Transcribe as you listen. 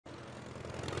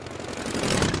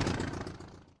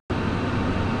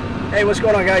Hey, what's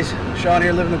going on, guys? Sean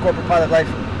here, living the corporate pilot life.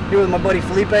 Here with my buddy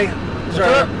Felipe. This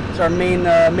is our main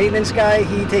maintenance guy.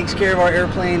 He takes care of our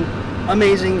airplane.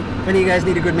 Amazing. If any of you guys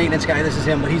need a good maintenance guy, this is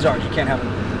him, but he's ours. You can't have him.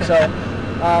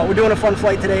 So we're doing a fun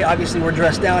flight today. Obviously, we're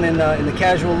dressed down in the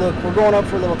casual look. We're going up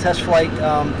for a little test flight.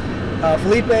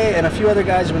 Felipe and a few other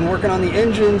guys have been working on the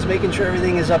engines, making sure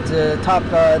everything is up to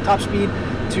top speed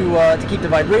to keep the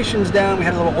vibrations down. We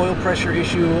had a little oil pressure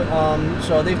issue,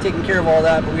 so they've taken care of all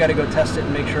that, but we got to go test it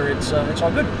and make sure it's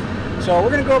all good. So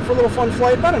we're going to go up for a little fun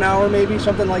flight, about an hour maybe,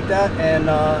 something like that. And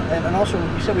also,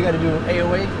 you said we got to do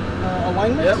AOA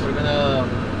alignment? Yeah,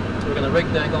 we're gonna rig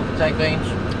the angle for tank vanes.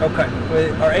 Okay.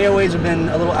 Our AOAs have been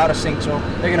a little out of sync, so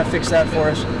they're going to fix that for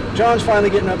us. John's finally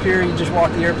getting up here. He just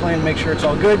walked the airplane and make sure it's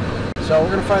all good. So we're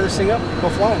going to fire this thing up, go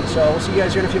flying. So we'll see you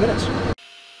guys here in a few minutes.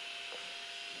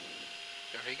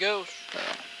 There he goes.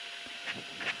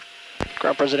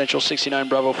 Ground Presidential 69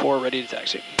 Bravo 4, ready to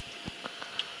taxi.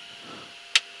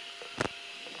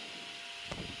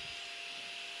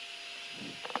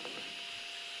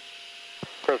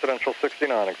 Presidential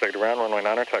 69, executive ground, runway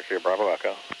 9 or taxi at Bravo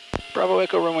Echo. Bravo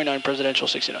Echo, runway 9, Presidential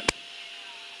 69.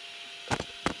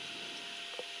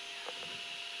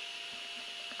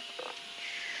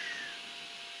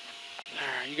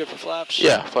 Are you good for flaps?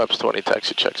 Yeah, flaps 20,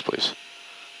 taxi checks, please.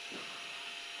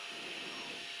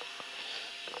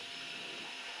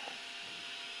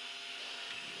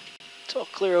 It's all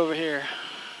clear over here.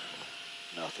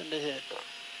 Nothing to hit.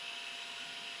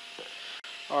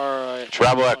 Alright.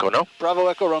 Bravo Echo, no? Bravo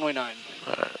Echo, runway 9.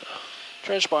 All right.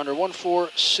 Transponder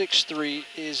 1463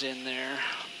 is in there.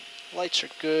 Lights are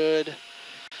good.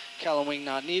 Callum wing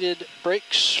not needed.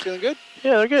 Brakes, feeling good?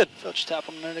 Yeah, they're good. Felt you tap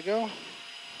them a minute ago.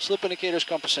 Slip indicators,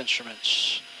 compass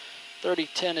instruments.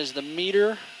 3010 is the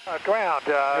meter. Ground.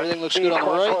 Everything looks good on the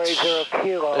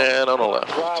right. And on the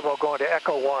left. Bravo going to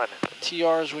Echo 1.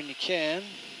 TRs when you can.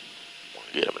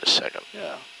 We'll get them in a second.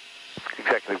 Yeah.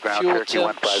 Executive ground, Fuel Cherokee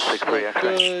 1563 temps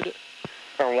X-ray. look good.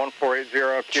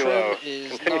 1480 kilo. Trim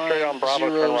is Continue straight on Bravo,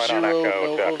 turn right on 900, Echo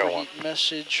no to Echo 1. overheat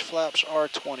message. Flaps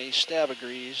R20, stab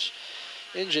agrees.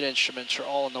 Engine instruments are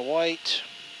all in the white.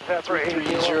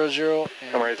 3300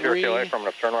 and 3. kilo,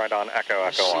 affirmative, turn right on Echo,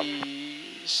 Echo 1. See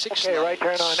 6 Okay, right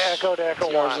turn on Echo to Echo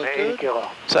TRs 1, look 80 good. kilo.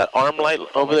 Does that arm light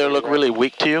over there look really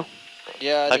weak to you?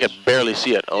 Yeah, I could barely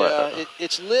see it. Yeah,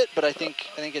 it's lit, but I think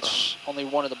it's only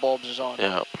one of the bulbs is on.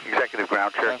 Yeah. Executive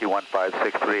ground, Cherokee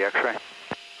 1563 X-ray.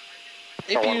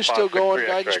 APU still going.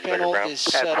 Guidance X-ray, panel ground. is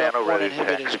set up. panel One ready to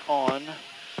inhibit is taxi. on.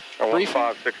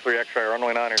 1563 X-ray,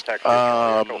 runway 9 or taxi.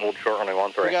 Hold short, runway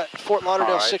 13. We got Fort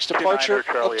Lauderdale 6 29er, departure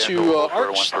Charlie up to Echo,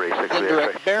 Arch, 1363 then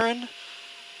direct X-ray. Barron.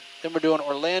 Then we're doing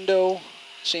Orlando,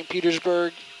 St.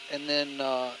 Petersburg, and then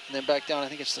back down. I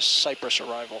think it's the Cyprus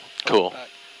arrival. Cool. Back.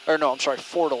 Or no, I'm sorry,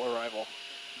 Fortle arrival.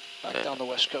 Back down the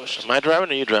west coast. Am I driving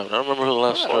or are you driving? I don't remember who the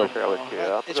last drove.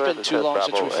 It's been too long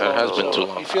since we've flown. It has been too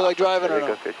long. You feel like driving or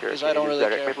no? Because I don't really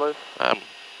care. I'm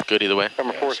good either way.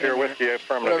 Number 40 Whiskey,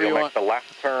 affirmative. Whatever you You'll want. make the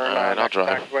left turn. All right, I'll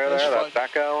drive. Taxiway there, that's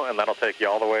Echo, and that'll take you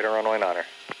all the way to runway 9er.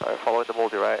 All right, following the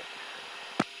multi right.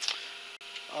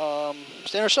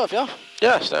 Standard stuff, yeah?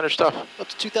 Yeah, standard stuff. Up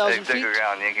to 2,000 feet. Executive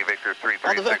ground, Yankee Victor On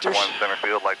the 3361 vectors. center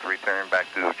field, like to return back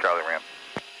to Charlie Ramp.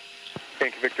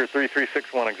 Yankee Victor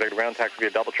 3361, executive ground, taxi via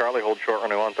Delta Charlie, hold short,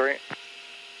 runway 13.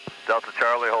 Delta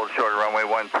Charlie, hold short, runway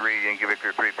 13, Yankee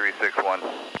Victor 3361.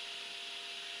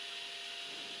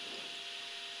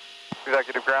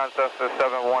 Executive ground, Cessna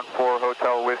 714,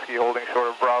 Hotel Whiskey, holding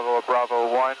short of Bravo,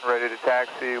 Bravo 1, ready to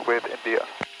taxi with India.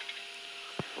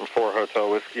 4 Hotel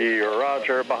Whiskey,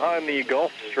 roger. Behind the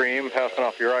Gulfstream, passing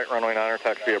off your right, runway 9er,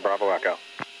 taxi via Bravo Echo.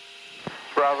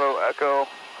 Bravo Echo,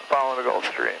 following the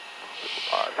Gulfstream.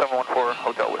 714,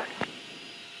 Hotel Whiskey.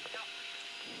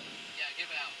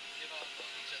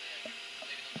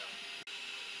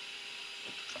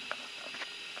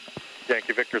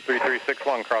 Yankee Victor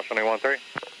 3361, cross runway 13.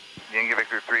 Yankee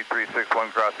Victor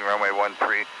 3361, crossing runway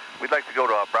 13. We'd like to go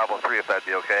to Bravo 3 if that'd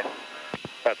be okay.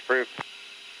 That's approved.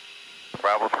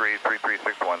 Bravo 3,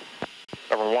 3361.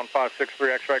 Number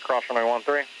 1563 X-ray, cross runway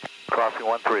 13. Crossing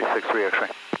 1363 X-ray.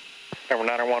 Number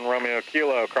 901 Romeo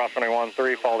Kilo, cross runway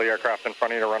 13, follow the aircraft in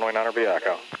front of you to runway 9er via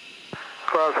Echo.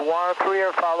 Cross 13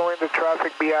 are following the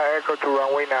traffic via Echo to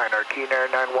runway 9, or Key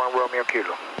 991 Romeo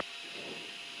Kilo.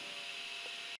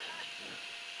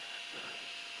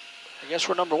 I guess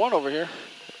we're number 1 over here.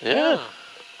 Yeah.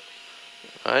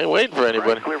 I ain't waiting for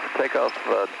anybody. Clear for takeoff,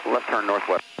 left turn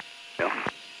northwest. Yeah.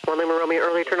 1 Lima Romeo,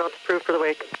 early turn off approved for the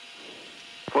wake.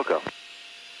 We'll go.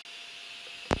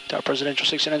 Tower Presidential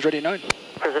 69's ready at 9.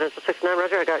 Presidential 69,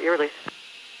 roger, I got your release.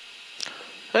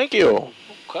 Thank you.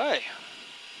 Okay.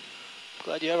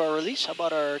 Glad you have our release. How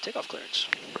about our takeoff clearance?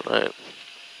 All right.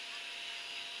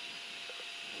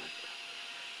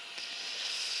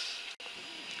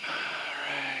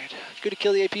 Good to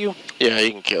kill the APU? Yeah,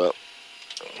 you can kill it.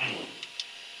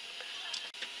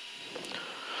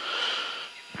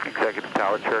 Executive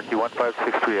Tower, Cherokee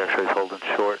 1563, X-rays holding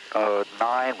short.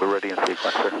 9, we're ready in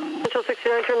sequence, sir. Central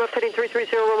 69, turn left heading 330,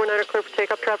 119, clear for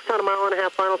takeoff. Traffic on a mile and a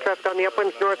half final. Traffic on the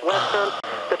upwinds northwestbound.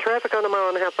 The traffic on the mile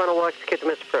and a half final will execute the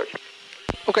missed approach.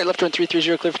 Okay, left turn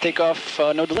 330, clear for takeoff.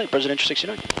 No delay, Presidential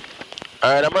 69.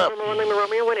 All right, I'm up. Number 1 Lima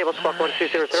Romeo, wind able squawk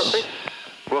 1200, please.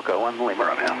 Wilco, 1 Lima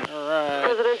Romeo. All right.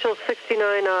 Presidential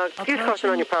 69, use caution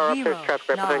on your power up. There's traffic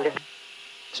right behind you.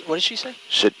 What did she say?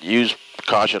 Should use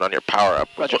caution on your power up.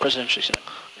 Roger, Presidential 69.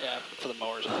 Yeah, for the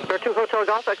mowers, I think. Number 2 Hotel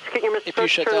Golf, execute your missed APU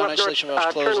approach. shut Turn down, left isolation north,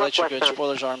 valves closed, turn lights are left good, westbound.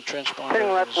 spoilers armed, transponder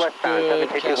Turn left is westbound, good,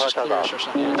 722 cast is Hotel clear, Golf. start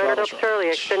sending in, Landed up throttle's right. Charlie,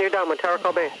 extend your downwind, tower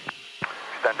call base.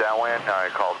 Extend downwind, I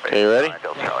called base. Okay, you ready?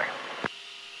 Charlie.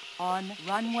 On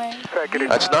runway.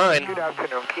 That's 9. Good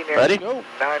afternoon, Keenan. Ready? 9-1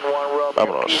 Romeo,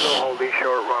 Vámonos. Kilo, holding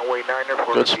short, runway 9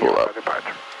 for Good spool up.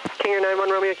 departure. King your 91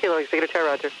 Romeo Kilo, executive tower,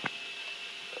 roger.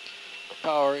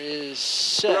 Power is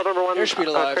set. November 1, Airspeed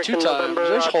alive, 2 times. November,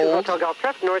 There's 2 hold. Hotel Golf,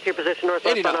 traffic north, your position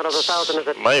 80 northwestbound out of knots. 1,000 is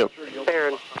at Mayo.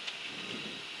 Barron.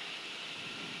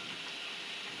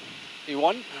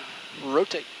 E1,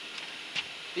 rotate.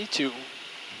 E2,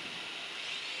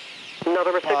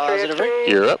 November 6 positive rig.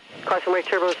 You're up. Caution wake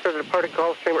turbos for the departed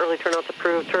Gulfstream, early turnouts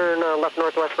approved, turn left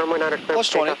northwest, runway 9 clear. Plus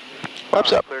 20.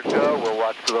 Flaps up. Clear to go, we'll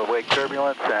watch for the wake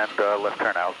turbulence and left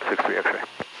turn out, 63 X-ray.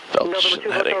 November Phelps 2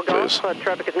 heading, Hotel please. Golf,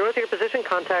 traffic is north of your position,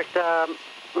 contact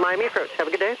Miami approach. Have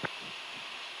a good day.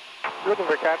 Looking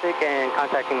for traffic and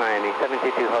contacting Miami,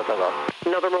 722 Hotel Golf.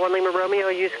 November 1 Lima Romeo,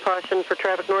 use caution for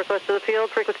traffic northwest of the field,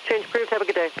 frequency change approved. Have a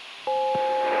good day.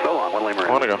 So long, 1 Lima I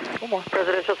want to go. One more.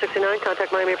 Presidential 69,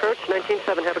 contact Miami approach,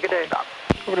 197. Have a good day.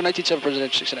 Over to 197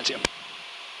 Presidential 69 TM.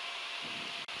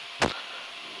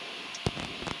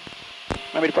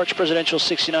 Miami departure Presidential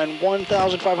 69,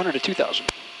 1,500 to 2,000.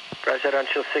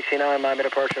 Presidential 69, Miami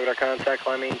departure with our contact,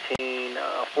 climb maintain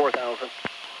 4,000.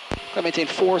 I maintain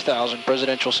 4,000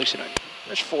 Presidential 69.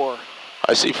 There's 4.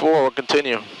 I see 4. We'll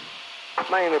continue.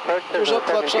 Miami approach. There's up,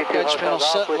 flaps up, guidance panel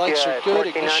set, lights are good,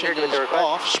 ignition is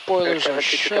off, spoilers are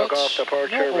shut, no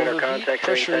overheat,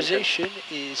 pressurization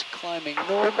is climbing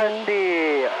normal.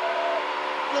 A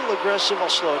little aggressive, I'll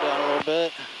slow it down a little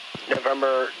bit.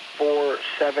 November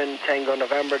 4-7 Tango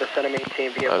November to center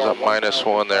maintain via There's a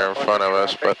 -1 there in front of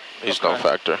us, but he's no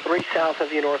factor. 3 south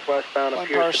of you northwestbound Line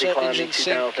appears power to be set, climbing engine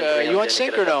sync. 2,000. You want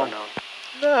sync or no?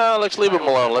 No, let's leave him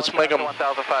alone. Let's make him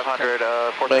 1,500,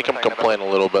 make him complain a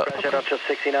little bit. Presidential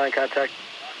 69, contact,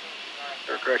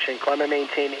 or correction, climb and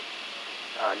maintain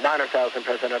 9,000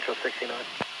 Presidential 69.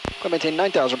 I maintain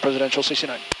 9,000 Presidential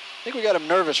 69. I think we got him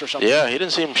nervous or something. Yeah, he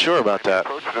didn't seem sure about that.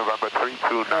 Approach November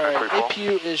 32, Alright,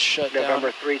 APU is shut down.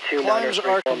 November 32, Climbs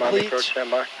are complete.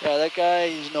 Yeah, that guy,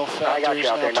 he's no factor. He's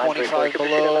now 25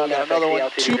 below. Got another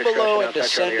one, 2 below and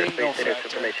descending, no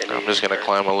factor. I'm just going to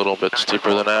climb a little bit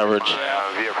steeper than average.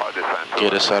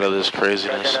 Get us out of this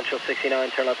craziness. Presidential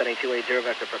 69, turn left at 8280,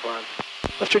 vector for climb.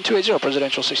 Left turn 280,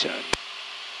 Presidential 69.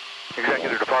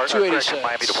 Executive departure, 286.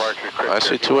 Miami departure. I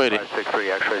see 280.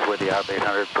 563 X-rays with the out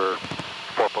 800 for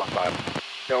 4.5.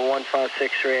 No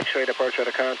 1563 X-ray departure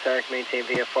to contact, maintain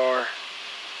VFR.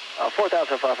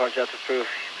 4,500 jets approved.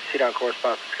 Proceed on course,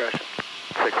 spot discretion.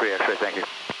 63 X-ray, thank you.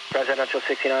 Presidential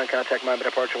 69, contact Miami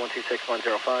departure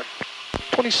 126105.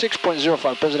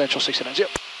 26.05, Presidential 69. Yep.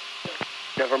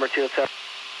 November 2 at 7.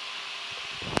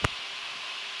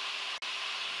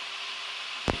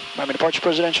 Miami departure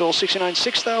Presidential 69,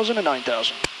 6,000 and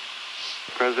 9,000.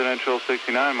 Presidential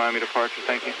 69, Miami departure,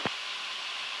 thank you.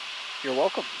 You're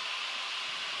welcome.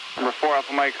 Number 4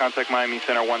 Alpha Mike, contact Miami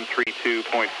Center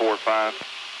 132.45.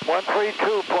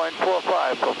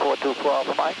 132.45 for 424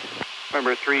 Alpha Mike.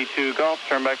 Number 32 Golf,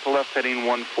 turn back to left heading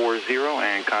 140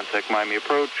 and contact Miami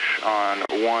approach on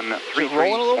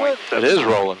 133.7. It is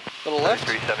rolling. To the left?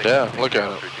 Yeah, look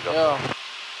at it. Yeah.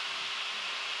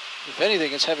 If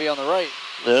anything, it's heavy on the right.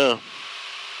 Yeah.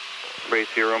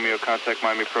 Brace here, Romeo, contact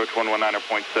Miami approach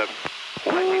 119.7.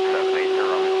 19780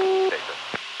 Romeo.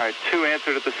 All right, 2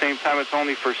 answered at the same time. It's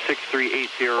only for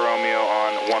 6380 Romeo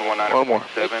on 119.7. One more.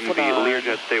 The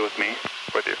Learjet, stay with me.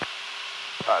 With you.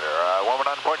 Roger,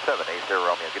 119.7, 80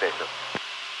 Romeo, good day, sir.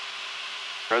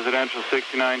 Presidential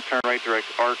 69, turn right, direct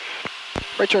arcs.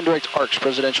 Right turn direct arcs,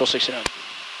 Presidential 69.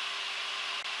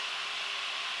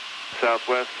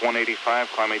 Southwest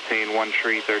 185, climb maintain 1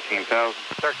 tree, 13,000.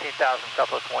 13,000,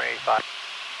 Southwest 185.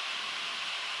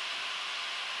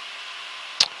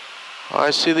 I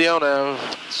see the ONAV.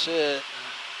 That's it.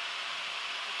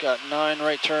 Got 9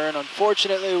 right turn.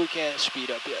 Unfortunately, we can't speed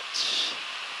up yet.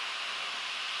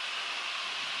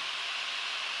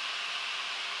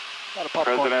 A lot of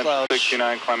popcorn Presidential clouds.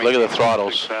 69 climbing. Look at the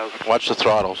throttles. Watch the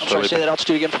throttles. I'm sorry, say that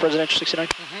altitude again for Presidential 69?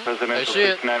 Presidential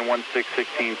 69,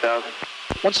 16,000.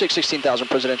 16,000,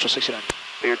 Presidential 69.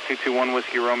 Clear 221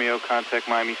 Whiskey Romeo, contact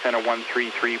Miami Center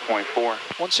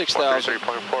 133.4. 16,000.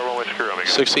 133.4 Whiskey Romeo.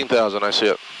 16,000, I see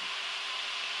it.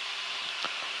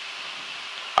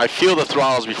 I feel the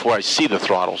throttles before I see the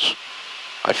throttles.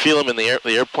 I feel them in the air.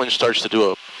 The airplane starts to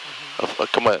do a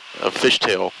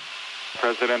fishtail.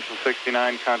 Presidential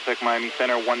 69, contact Miami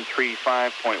Center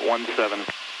 135.17.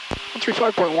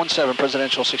 135.17,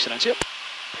 Presidential 69. Yep.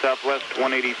 Southwest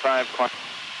 185.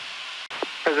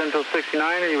 Presidential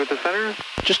 69, are you with the center?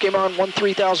 Just came on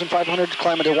 13,500,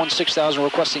 climbing to 16,000,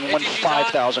 requesting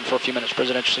 15,000 for a few minutes,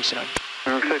 Presidential 69.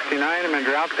 Number 69, amend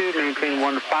your altitude, maintain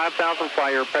 15,000, fly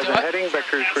your present heading,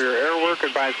 vectors for your airwork,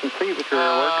 advise complete with your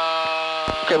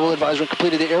airwork. Okay, we'll advise when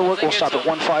completed the airwork, we'll stop at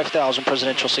 15,000,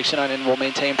 Presidential 69, and we'll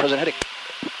maintain present heading.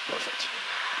 Perfect.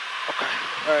 Okay,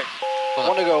 all right. I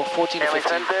want to go 14 to 15.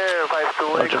 Center,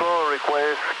 52 Echo,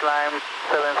 request climb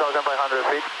 7,500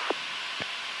 feet.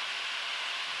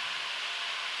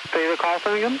 Say the call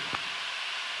sign again?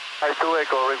 52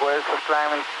 Echo, request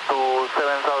climb to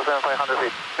 7,500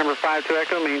 feet. Number 52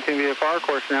 Echo, maintain VFR,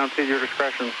 course and altitude, your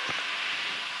discretion.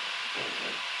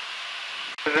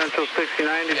 Presidential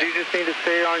 69, did you just need to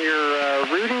stay on your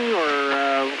routing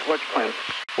or what's your plan?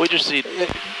 We just need.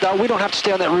 No, we don't have to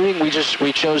stay on that routing. We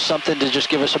chose something to just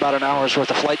give us about an hour's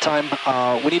worth of flight time.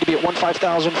 We need to be at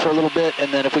 15,000 for a little bit,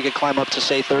 and then if we could climb up to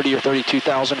say 30 or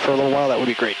 32,000 for a little while, that would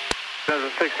be great.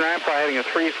 Presidential 69, fly heading a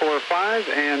 345,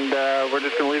 and we're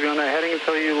just going to leave you on that heading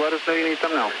until you let us know you need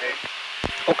something else.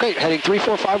 Okay, heading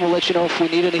 345. We'll let you know if we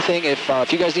need anything. If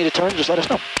you guys need a turn, just let us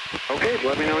know. Okay,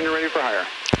 let me know when you're ready for hire.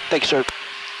 Thank you, sir.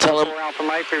 Tell him.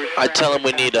 I tell him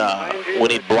we need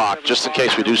block just in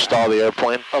case we do stall the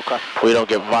airplane. Okay. We don't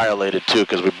get violated too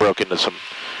because we broke into some.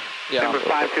 Yeah.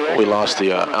 We lost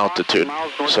the altitude.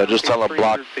 So just tell them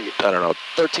block. I don't know.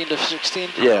 13 to 16.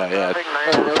 Yeah.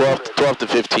 12 to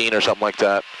 15 or something like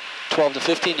that. 12 to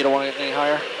 15. You don't want it any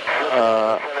higher?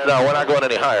 No, we're not going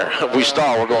any higher. If we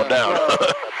stall, we're going down.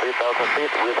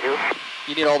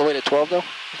 You need all the way to 12 though,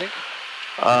 I think?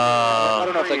 I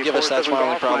don't know if they give us that's my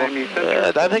only problem.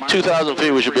 Yeah, I think 2,000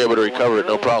 feet we should be able to recover it,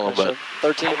 no problem. But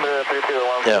 13.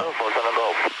 Yeah.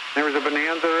 There was a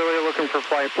Bonanza earlier looking for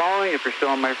flight following. If you're still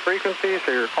on my frequency,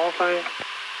 say your call sign.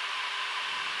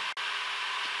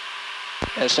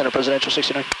 And Center Presidential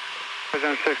 69.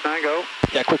 Presidential 69, go.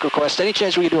 Yeah, quick request. Any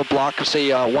chance we could do a block of say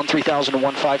 13,000 to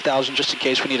 15,000 just in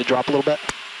case we need to drop a little bit?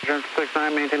 Presidential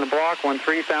 69, maintain the block.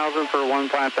 13,000 for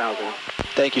 15,000.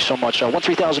 Thank you so much.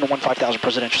 13,000 to 15,000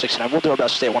 Presidential 69. We'll do our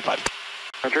best to stay at 15.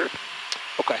 Roger.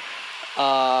 Okay.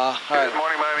 All right.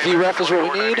 VREF is what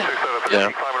we need.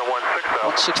 Yeah.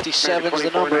 167 is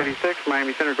the number. 86,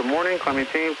 Miami Center, good morning. Climbing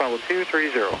team,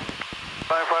 50230.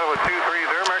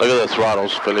 50230. Look at the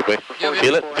throttles, Felipe.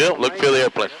 Feel it? Feel the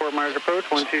airplane. Fort Myers approach,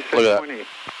 126.8. Look at that.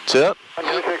 See that?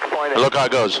 Look how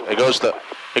it goes.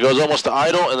 It goes almost to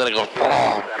idle, and then it goes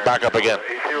back up again.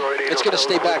 It's going to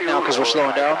stay back now because we're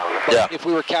slowing down. But yeah. If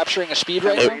we were capturing a speed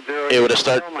right now, it would have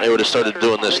started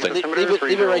doing this thing. Leave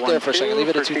it right there for a second. Leave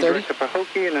it at 230.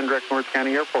 And then direct North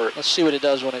County Airport. Let's see what it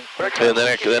does when it. And then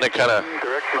it kind of.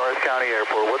 Direct North County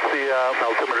Airport. What's the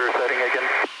altimeter setting again?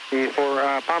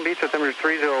 For Palm Beach, altimeter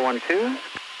 3012.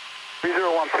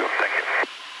 3012. Thank you.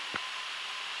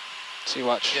 See,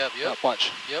 watch. Yep.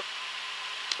 Watch. Yep.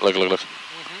 Look.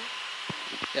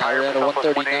 Yeah, we're at a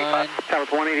 139. South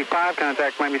 185,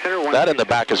 contact Miami Center. That in the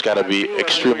back has got to be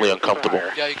extremely uncomfortable.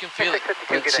 Yeah, you can feel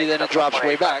it. See, then it drops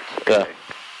way back. Yeah.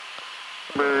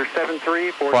 Number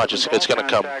 73. Watch, it's going to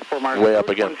come way up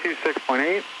again.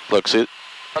 126.8. Look, see it?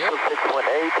 Yep.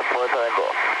 6.8 for Tango.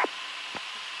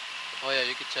 Oh yeah,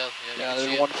 you can tell. Yeah,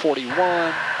 there's 141.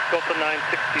 Delta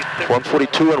 966.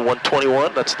 142 and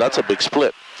 121. That's a big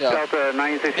split. Yeah. Delta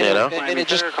 966. You know? And it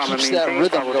just keeps that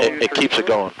rhythm going. It keeps it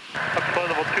going.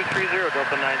 Level 230,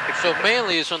 Delta 966. So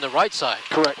mainly it's on the right side.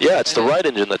 Correct. Yeah, it's the right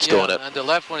engine that's doing it. And the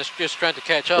left one is just trying to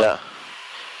catch up. Yeah.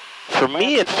 For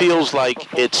me, it feels like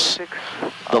it's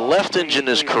the left engine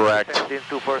is correct.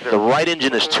 The right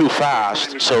engine is too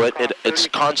fast, so it's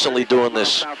constantly doing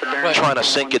this, trying to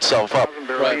sync itself up.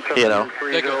 Right. You know.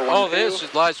 All this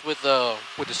lies with the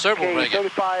servo rigging,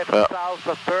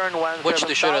 which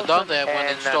they should have done that when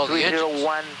they installed the engines.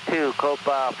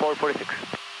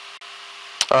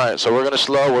 All right, so we're gonna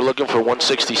slow. We're looking for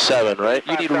 167, right?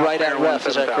 You need right at ref,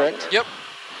 is that correct? Yep.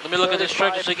 Let me look at the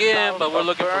instructions again, but we're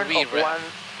looking for VREF.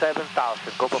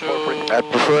 7,000. Go for I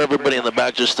prefer everybody in the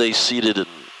back just stay seated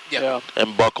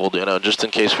and buckled, you know, just in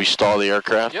case we stall the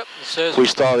aircraft. Yep. It says if we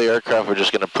stall the aircraft, we're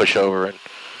just gonna push over and,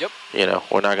 you know,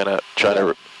 we're not gonna try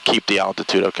to keep the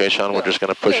altitude, okay, Sean? Yeah. We're just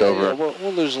going to push over. Yeah,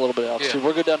 we'll lose a little bit of altitude.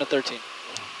 We're good down to 13.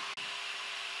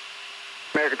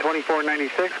 American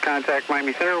 2496, contact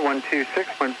Miami Center,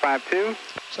 126.52.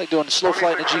 It's like doing a slow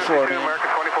flight in a G4, man. American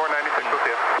 2496, we'll see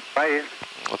you. Right.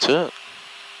 That's it.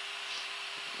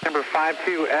 Number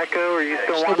 52 Echo, are you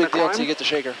still It's no wanting big to deal climb? until you get the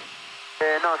shaker.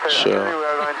 No, sir. Sure. We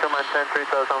are going to maintain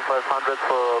 3,500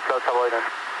 for cloud avoidance.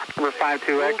 Number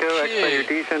 52 Echo, expect your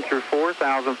descent through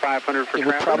 4,500 for It would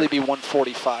traffic. probably be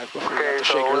 145 before we got the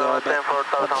shaker there. I bet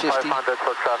 150. 4,500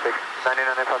 for traffic. 99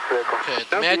 Okay,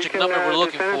 the magic number we're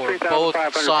looking for, both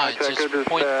sides, is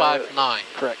 0.59.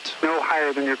 Correct. No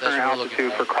higher than your That's current what we're looking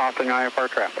altitude for crossing IFR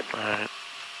traffic. All right.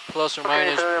 Plus or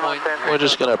minus We're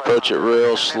just going to approach it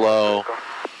real slow.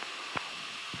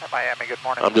 Miami, good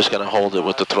morning. I'm just going to hold it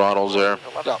with the throttles there.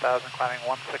 11,000, climbing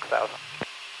 16,000.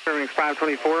 Serving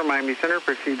 524 Miami Center,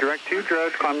 proceed direct to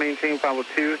Drudge, climb maintain level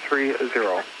 230. All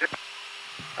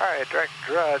right, direct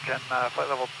Drudge and flight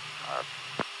level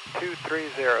 230,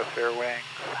 sphere wings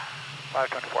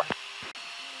 524.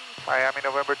 Miami,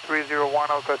 November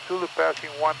 301, Alpha Zulu, passing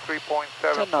 13.7 for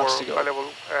flight level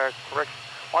correction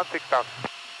 16,000.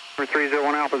 Number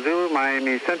 301 Alpha Zulu,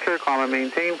 Miami Center, climb and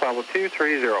maintain level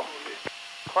 230.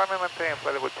 Climb and maintain,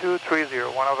 flight level 230,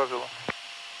 1 Alpha Zulu.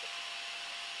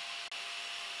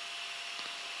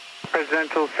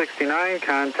 Presidential 69,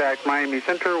 contact Miami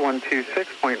Center,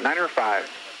 126.905.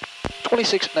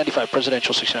 2695,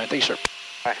 Presidential 69. Thank you, sir.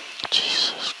 Bye.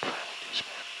 Jesus Christ.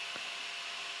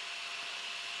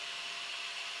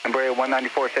 Embraer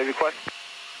 194, save request.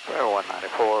 Embraer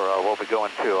 194, we'll be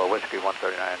going to Whiskey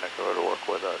 139 to go to work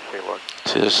with Sealord.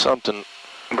 See, there's something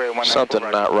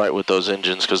not right with those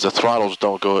engines because the throttles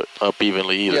don't go up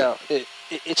evenly either. Yeah,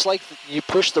 it's like you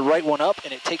push the right one up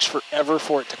and it takes forever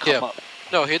for it to come up.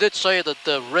 No, he did say that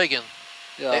the rigging,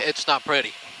 it's not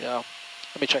pretty. Yeah.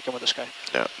 Let me check in with this guy.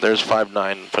 Yeah, there's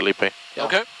 5'9", Felipe. Yeah.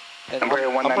 Okay. And I'm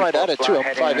right at it, too. I'm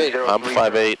 5'8". I'm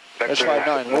 5'8". There's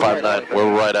 5'9". 5'9".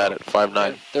 We're right at it.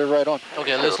 5'9". They're right on.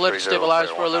 Okay, let's let it stabilize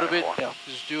for a little bit. Yeah.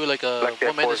 Just do like a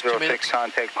 1 minute, 2 minutes.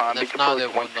 Contact and if not, then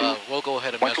we'll go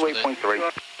ahead and mess with it.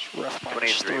 It's rough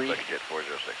minus 3.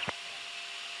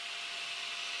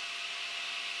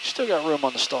 Still got room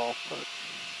on the stall. But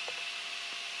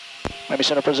Miami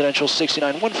Center Presidential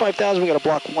 69, 15,000. We got a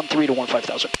block 13 to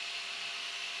 15,000.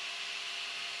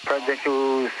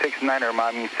 Presidential 69er,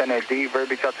 Miami Center D,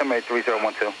 verbiage altimeter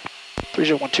 3012.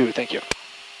 3012, thank you.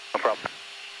 No problem.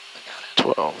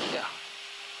 12. Yeah.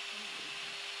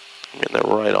 I mean, they're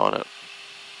right on it.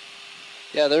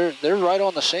 Yeah, they're right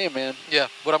on the same, man. Yeah,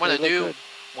 what I'm going to do, good.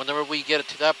 whenever we get it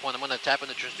to that point, I'm going to tap in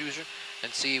the transducer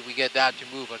and see if we get that to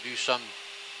move or do some.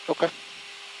 Okay.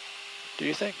 Do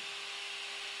you think?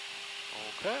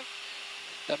 Okay.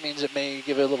 That means it may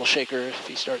give it a little shaker if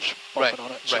he starts bumping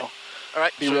on it. So all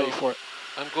right, be ready for it.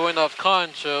 I'm going off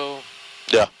con, so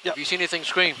yeah. If you see anything,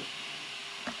 scream.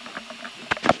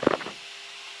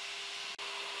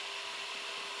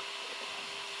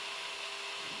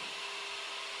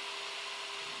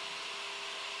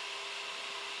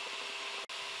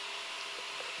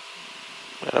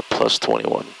 At a plus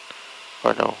 21.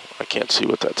 Or no, I can't see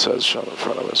what that says shown in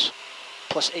front of us.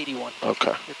 Plus 81.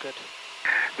 Okay. You're good.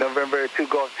 November 2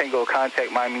 Golf Tango,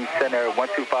 contact Miami Center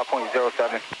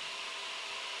 125.07.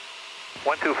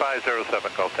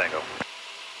 12507 Golf Tango.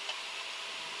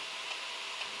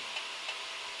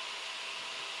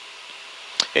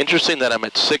 Interesting that I'm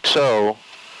at 60,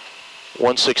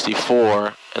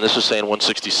 164, and this is saying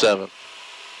 167. Well,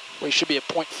 you should be at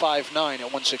 0.59 at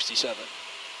 167.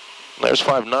 There's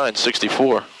 5'9",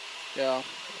 64. Yeah.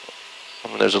 I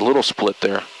mean, there's a little split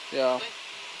there. Yeah.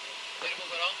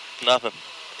 Nothing.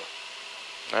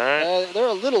 All right. They're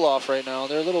a little off right now.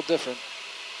 They're a little different.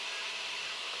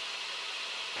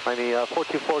 Miami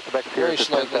 424 Quebec Sierra,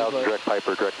 10,000 direct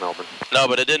Piper, direct Melbourne. No,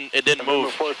 but it didn't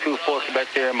move. 424 Quebec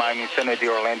Sierra, Miami Center D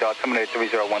Orlando, altimeter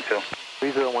 3012.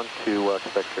 3012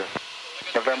 Quebec Sierra.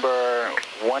 November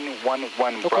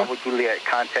 111 Bravo Juliet,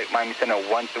 contact Miami Center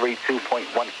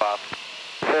 132.15.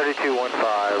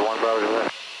 3215, 1 Bravo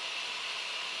Juliet.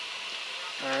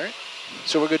 All right.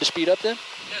 So we're good to speed up then?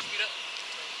 Yeah, speed up.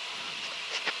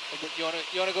 You want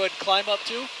to go ahead and climb up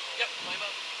too? Yep, climb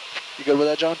up. You good with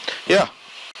that, John? Yeah.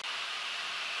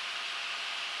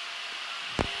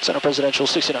 Center Presidential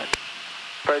 69.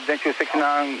 Presidential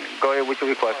 69, go ahead with your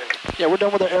request. Yeah, we're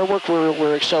done with our air work.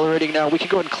 We're accelerating now. We can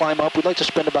go ahead and climb up. We'd like to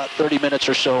spend about 30 minutes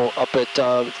or so up at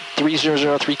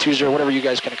 300, 320, whatever you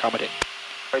guys can accommodate.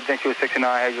 Presidential 69,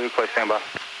 I have your request, stand by.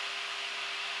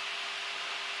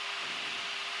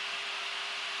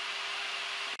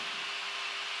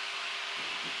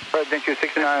 Presidential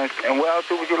 69, and what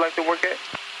altitude would you like to work at?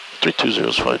 320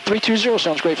 is fine. 320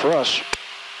 sounds great for us.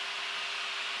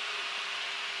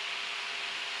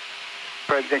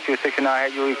 Presidential 69,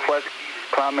 had your request.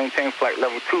 Climb maintain flight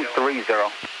level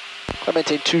 230. I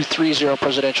maintain 230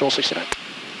 Presidential 69.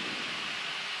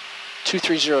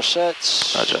 230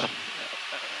 sets. Gotcha. Okay.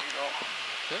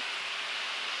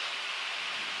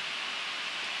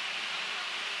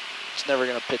 It's never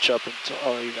going to pitch up until,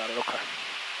 oh, you got it, okay.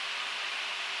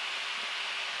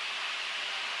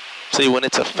 See, when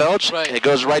it's a felch, and it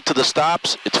goes right to the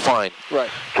stops, it's fine. Right.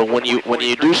 But when you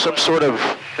do some sort of,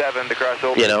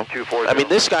 you know, I mean,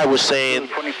 this guy was saying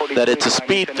that it's a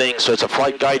speed thing, so it's a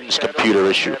flight guidance computer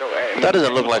issue. That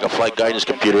doesn't look like a flight guidance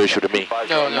computer issue to me.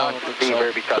 No, I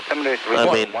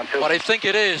I mean, what I think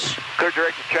it is,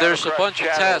 there's a bunch of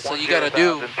tests that you got to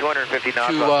do to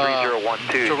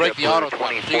rate the auto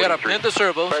climb. So you got to pin the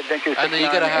servos, and then you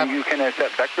got to have. You can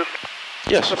set vectors.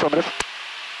 Yes. Affirmative.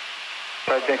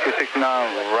 Presidential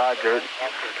 69, Roger.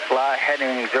 Fly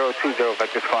heading 020,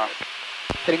 vectors climb.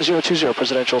 Heading 020,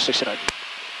 Presidential 69.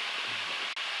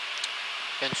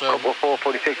 And so.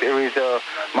 446 areas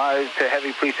miles to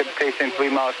heavy precipitation, 3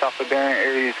 miles south of bearing,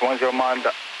 areas 10 miles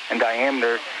in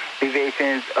diameter.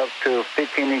 Deviations up to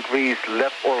 15 degrees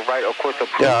left or right, of course,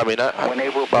 approved. Yeah, I mean,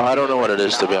 I don't know what it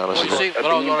is, to be honest with you. See, what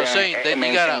I was saying, then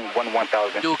you gotta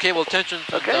do cable tension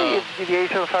to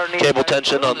the cable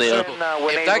tension on the.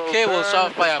 If that cable is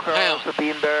off by a pound,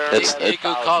 it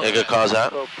could cause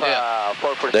that. Yeah.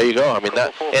 There you go. I mean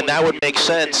that would make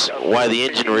sense why the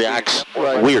engine reacts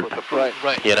weird. Right.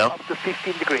 You know. Up to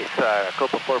 15 degrees. Yeah,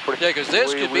 because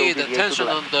this could be the tension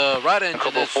on the right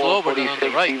engine is lower than on the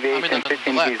right. I mean, on the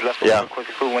left. Yeah.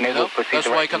 You know? That's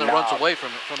why it kind of runs away from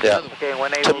the other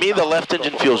one. To me, the left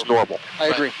engine feels normal. I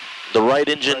agree. The right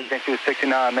engine.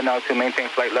 69, minute to maintain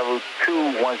flight level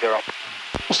 210. We'll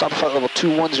stop at flight level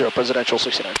 210, Presidential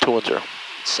 69. 210.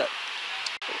 Set.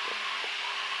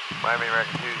 Miami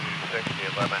American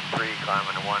 260, 11-3,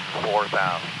 climbing to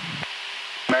 14,000.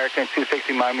 American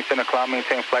 260, Miami Center, climb,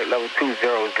 maintain flight level 200.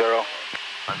 On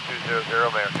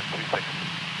 200, American 260.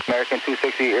 American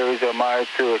 260, areas of miles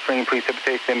to extreme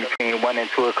precipitation between 1 and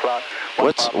 2 o'clock.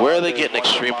 Where are they getting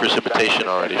extreme precipitation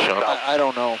already, Sean? I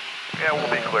don't know. Yeah, we'll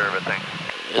be clear of it, thanks.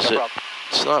 Is it?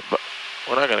 It's not.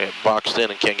 We're not going to get boxed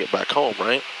in and can't get back home,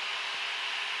 right?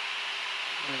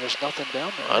 I mean, there's nothing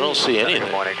down there. I don't see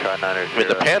anything. I mean,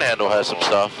 the Panhandle has some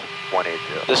stuff.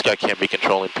 180. This guy can't be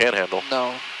controlling Panhandle.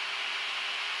 No.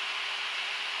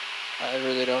 I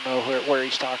really don't know where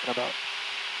he's talking about.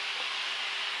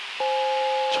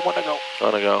 Just one to go.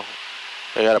 On to go.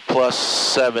 They got a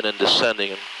 +7 in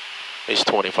descending, and he's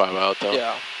 25 out though.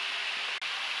 Yeah.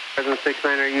 President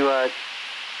 69, are you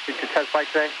did you test flight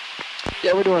today?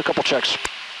 Yeah, we're doing a couple checks.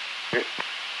 Great.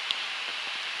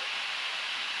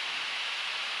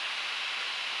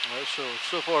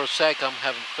 So far, SATCOM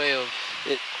haven't failed.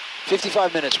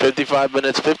 55 minutes. 55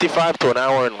 minutes, 55 to an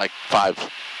hour and like 5.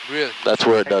 Really? That's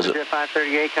where it does it.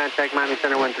 538, contact Miami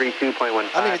Center 132.15. I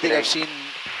don't even think I've seen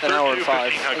an hour and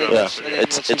 5. Yeah,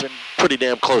 it's pretty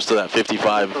damn close to that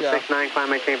 55. Yeah. 69, climb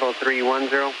maintain level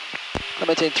 310. I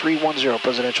maintain 310,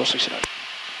 Presidential 69.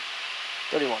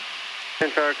 31.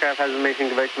 Central aircraft has been making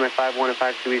convection at 51 and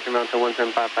 52 Eastern Mountain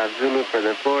 1755 Zulu for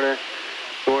the Florida,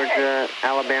 Georgia,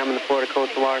 Alabama, and the Florida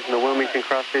coastal waters, and the Wilmington,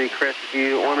 Cross City,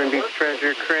 Crestview, Ormond Beach,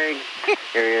 Treasure, Craig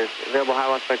areas. Available high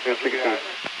watch spectrum 16.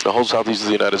 The whole southeast of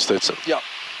the United States. Yeah.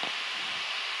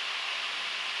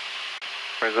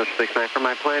 Presidential 69, for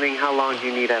my planning, how long do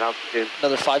you need at altitude?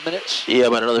 Another 5 minutes? Yeah,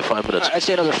 about another 5 minutes. I'd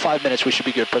say another 5 minutes, we should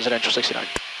be good, Presidential 69.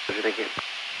 Thank you.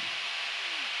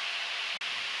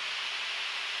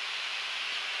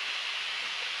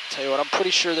 Tell you what, I'm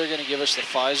pretty sure they're going to give us the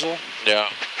Faisal. Yeah.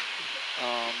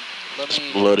 Let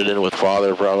me load it in with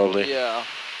father, probably. Yeah.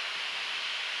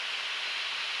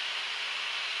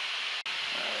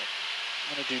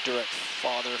 I'm going to do direct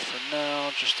father for now,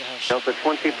 just to have some. Delta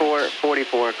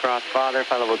 2444, cross father,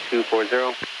 flight level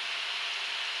 240.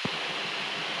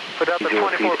 For Delta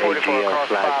 2444, cross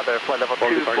father, flight level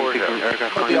 240.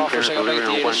 I'll be off for a second, I'll get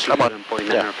the ATIS. Come on.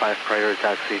 Yeah. Prior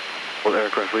taxi. All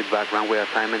aircraft read back runway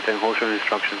assignment and hold short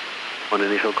instructions. On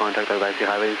initial contact, advise you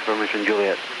have information,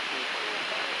 Juliet.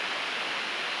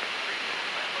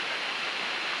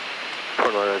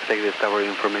 Fort Lauderdale, take discovery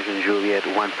information, Juliet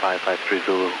 1553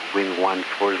 Zulu, wind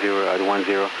 140 at 10,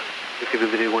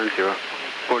 visibility 10,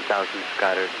 4,000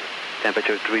 scattered,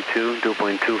 temperature 32, dew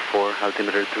point 24,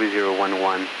 altimeter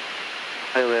 3011.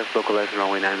 High left, localized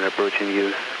runway 9 approaching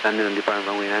use, landing on departing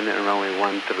runway 9 and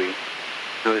runway 13.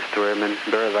 Noise to airmen,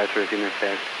 bear advisory is in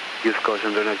effect. Use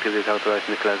caution during activities authorized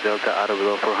in the class Delta out of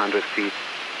below 400 feet.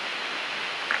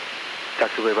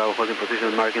 Taxiway Bravo holding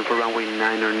position marking for runway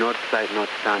 9 north side, not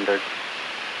standard.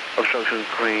 Obstruction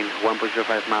crane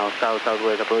 1.05 miles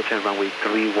south-southwest approach and runway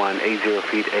 3180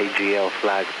 feet AGL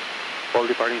flag. All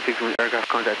departing fixed wing aircraft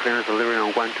contact clearance delivery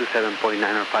on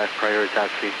 127.905 prior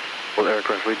taxi. All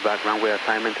aircraft read back runway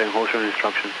assignment and hold short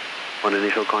instructions. On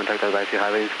initial contact, advise you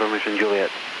have information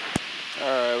Juliet.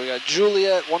 Alright, we got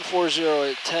Juliet 140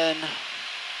 at 10,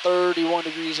 31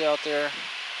 degrees out there.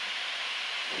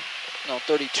 No,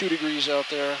 32 degrees out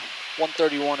there.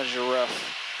 131 is your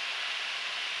ref.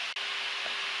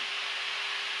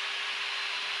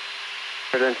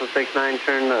 Presidential 69,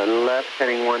 turn left,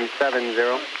 heading 170.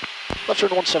 Left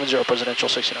turn 170, Presidential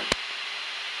 69.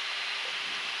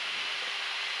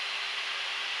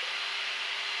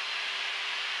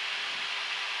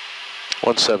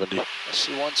 $170. I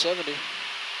see 170.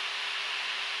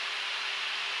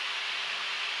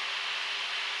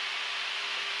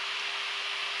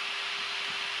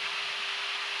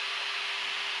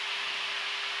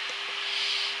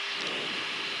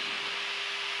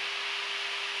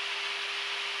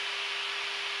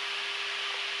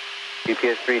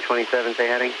 GPS 327, say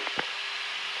heading.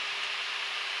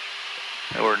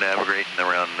 And we're navigating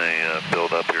around the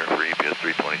build up here for EPS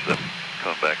 327.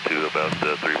 Coming back to about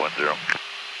 310.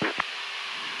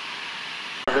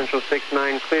 Presidential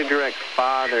 69, clear direct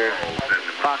father.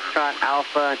 Foxtrot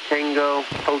Alpha Tango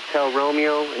Hotel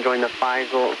Romeo, enjoying the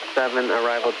Faisal 7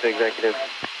 arrival to executive.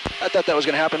 I thought that was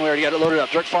going to happen. We already got it loaded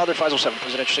up. Direct father, Faisal 7,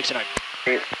 Presidential 69.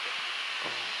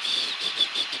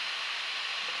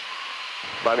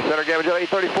 Miami Center, Gamma Jet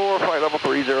 834, flight level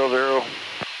 300.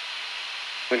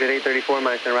 We did 834,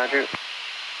 Miami Center, roger.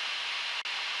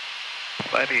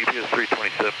 Miami EPS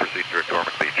 327, proceed direct to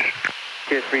Ormond Beach.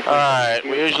 Alright,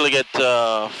 we usually get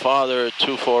father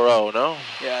 240, no?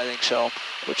 Yeah, I think so.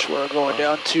 Which we're going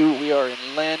down to. We are in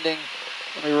landing.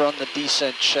 Let me run the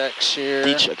descent checks here.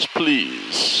 D-checks,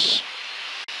 please.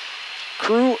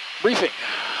 Crew briefing.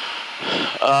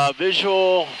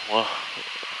 Visual.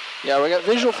 Yeah, we got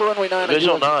visual for runway 9.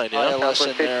 Visual 9, yeah. ILS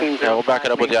in there. Yeah, we'll back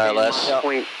it up with the ILS. Yeah.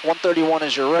 131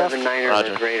 is your ref.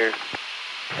 Roger.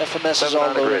 FMS is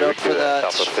all loaded up for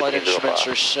that. Flight instruments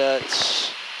are set.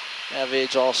 Nav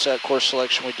aids all set. Course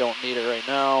selection, we don't need it right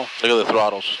now. Look at the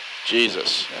throttles.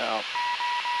 Jesus. Yeah.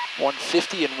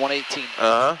 150 and 118.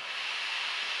 Uh-huh.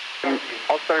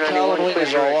 Talon wing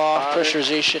is all off.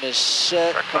 Pressurization is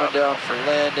set. Coming down for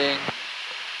landing.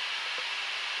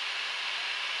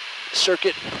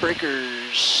 Circuit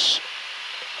breakers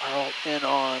are all in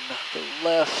on the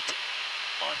left,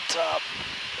 on top.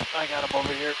 I got them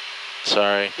over here.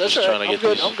 Sorry, That's just right. trying to get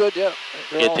good. these. I'm good. Yeah.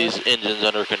 Get these engines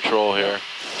under control here.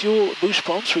 Fuel boost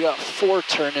pumps. We got 4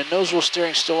 turning. Nose wheel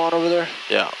steering still on over there.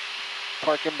 Yeah.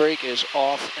 Park and brake is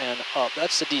off and up.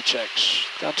 That's the D checks.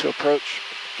 Down to approach.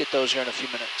 Get those here in a few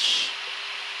minutes.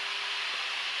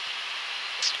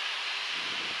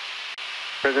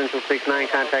 Presidential 69,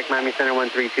 contact Miami Center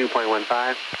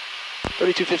 132.15.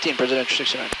 3215, Presidential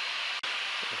 69.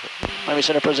 Miami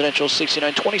Center Presidential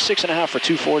 69, 26.5 for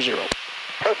 240.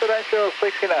 Presidential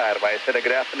 69, Miami Center,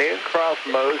 good afternoon. Cross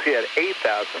Mosey at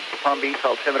 8,000. Palm Beach,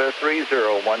 altimeter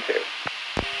 3012.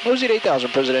 Mosey at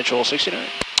 8,000, Presidential 69.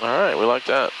 All right, we like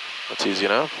that. That's easy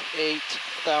enough.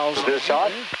 8,000. Is this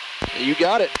shot? You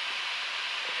got it.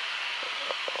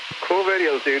 Cool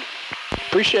videos, dude.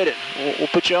 Appreciate it. We'll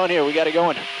put you on here. We got it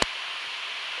going.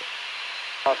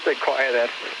 I'll stay quiet then.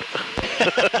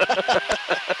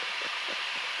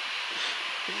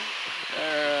 All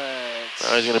right.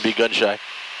 Oh, he's going to be gun shy.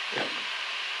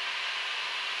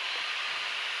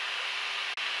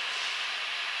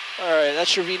 All right,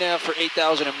 that's your VNAV for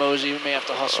 8,000 in Mosey. We may have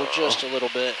to hustle just a little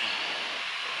bit.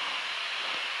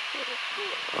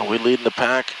 Are we leading the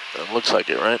pack? It looks like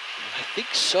it, right? I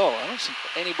think so. I don't see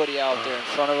anybody out there in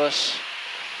front of us.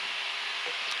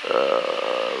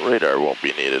 Radar won't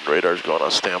be needed. Radar's going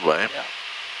on standby. Yeah.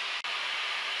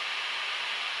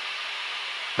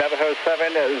 Navajo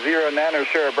 709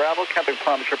 Sierra Bravo, Catholic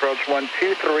Palm Beach approach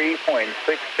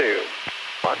 123.62.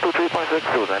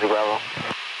 123.62, 90 Bravo.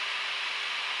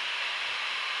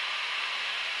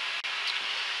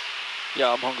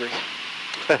 Yeah, I'm hungry.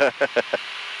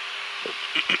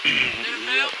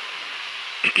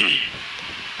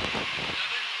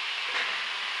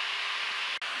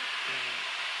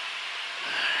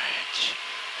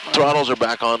 Throttles are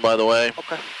back on, by the way.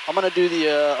 Okay. I'm going to do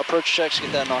the approach checks,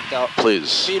 get that knocked out.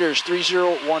 Please. Meters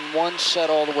 3011 set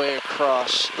all the way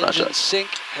across. Engine sync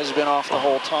has been off the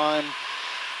whole time.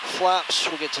 Flaps,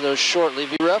 we'll get to those shortly.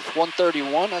 VREF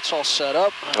 131, that's all set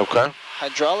up. Okay.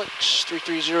 Hydraulics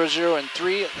 3300 and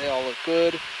 3, they all look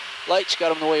good. Lights, got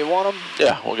them the way you want them?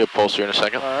 Yeah, we'll get pulse here in a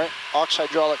second. All right. Aux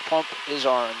hydraulic pump is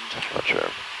armed. Roger.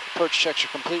 Approach checks are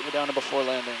complete. We're down to before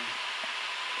landing.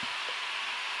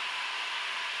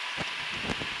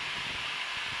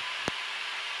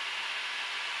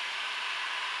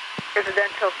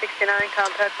 Residential 69,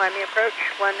 contact Miami approach,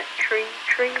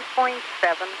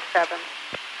 133.77.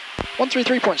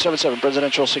 133.77,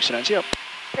 Presidential 69, yep.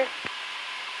 Okay.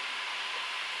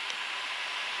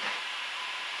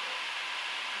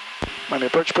 Miami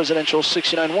approach, Presidential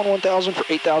 69, 1000 for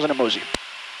 8,000 at Mosey.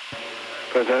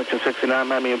 Presidential 69,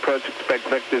 Miami approach, expect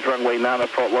vectors runway 9 at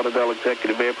Fort Lauderdale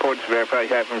Executive Airport. Verify you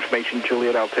have information,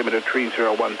 Juliet, altimeter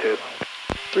 3012.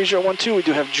 3012, we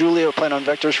do have Juliet, plan on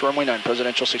vectors for runway 9,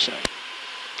 Presidential 69.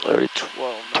 Already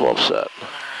 12 set. All right.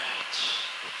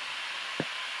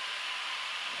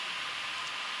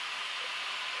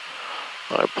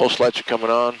 All right, pulse lights are coming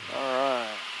on. All right.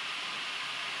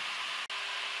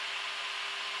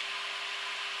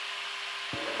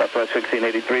 Southwest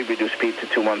 1683, reduce speed to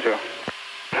 210.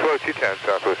 Slow 210,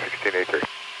 Southwest 1683.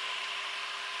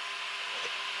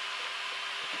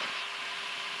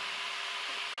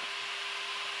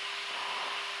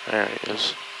 There he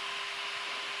is.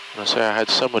 I'm gonna say I had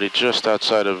somebody just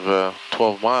outside of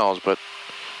 12 miles, but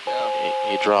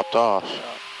he dropped off.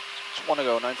 It's 1 to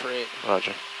go, 9 for 8.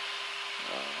 Roger.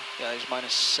 Yeah, he's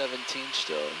minus 17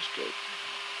 still. He's good.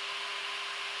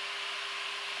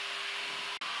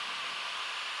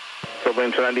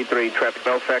 Silverings 93, traffic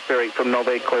no factor, 8 from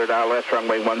Nova, cleared ILS,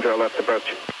 runway 10 left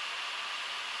approach.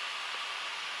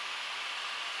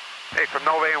 8 from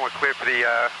Nova, and we're cleared for the 10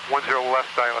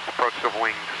 left ILS approach of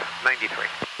wings 93.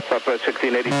 Southwest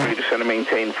 1683, descend and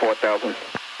maintain 4,000.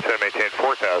 Descend and maintain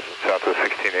 4,000, Southwest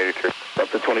 1683. Up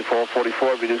to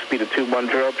 2444, reduce speed to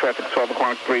 210, traffic 12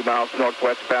 o'clock, 3 miles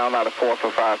northwestbound, out of 4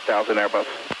 for 5,000 Airbus.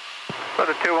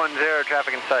 Delta 210,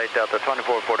 traffic in sight, Delta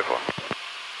 2444.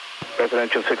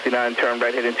 Residential 69, turn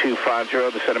right heading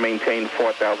 250, descend and maintain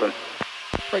 4,000.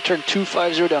 Right turn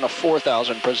 250 down to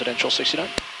 4,000, Presidential 69.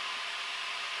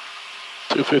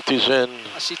 250's in.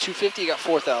 I see 250, you got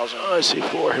 4,000. Oh, I see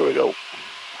 4, here we go.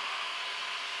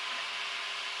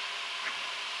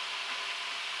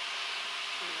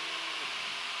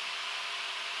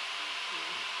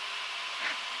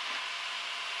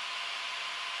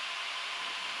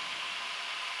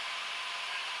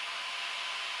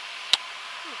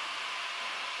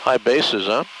 High bases,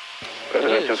 huh?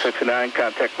 Presidential 69,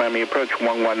 contact Miami approach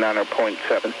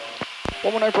 119.7.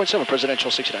 119.7,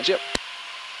 Presidential 69, yep.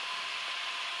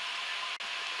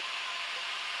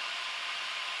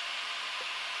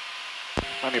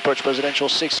 Miami approach, Presidential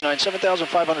 69,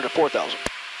 7,500 to 4,000.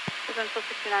 Presidential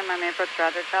 69, Miami approach,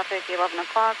 roger, traffic 11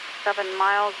 o'clock, 7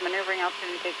 miles, maneuvering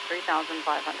altitude takes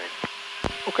 3,500.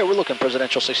 Okay, we're looking,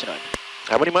 Presidential 69.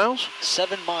 How many miles?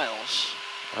 7 miles.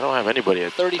 I don't have anybody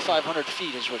at 3,500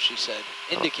 feet is what she said,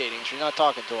 indicating she's not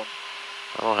talking to him.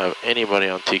 I don't have anybody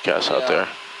on TCAS out there.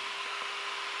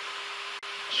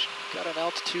 She's got an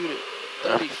altitude at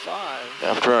 35.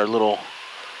 After our little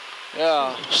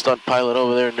stunt pilot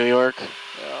over there in New York.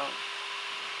 Yeah.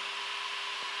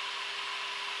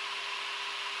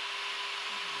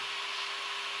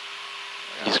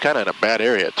 He's kind of in a bad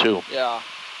area too. Yeah.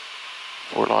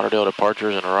 Fort Lauderdale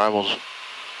departures and arrivals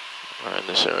are in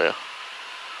this area.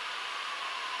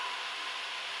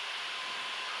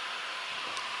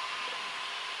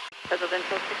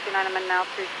 Presidential 69, I'm in now,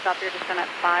 please stop your descent at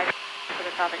 5 for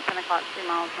the traffic 10 o'clock, 3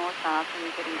 miles north-south,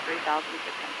 indicating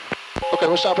 3,600. Okay,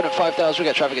 we're stopping at 5,000. We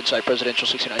got traffic in sight, Presidential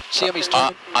 69. See him, he's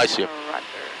turning? I see him. Roger.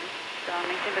 So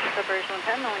maintain the separation with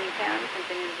him, and when you can,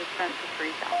 continue the descent to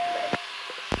 3,000.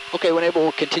 Okay, when able,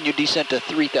 we'll continue descent to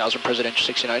 3,000, Presidential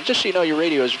 69. Just so you know, your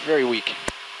radio is very weak.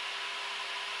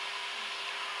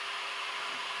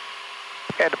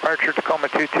 Yeah, departure Tacoma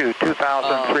 22,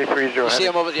 2,330. You see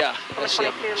him over, yeah, I see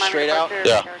him straight out.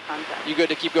 Yeah. You good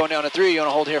to keep going down to 3, or you want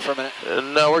to hold here for a minute?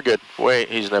 No, we're good. Wait,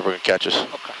 he's never going to catch us.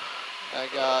 Okay. I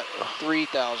got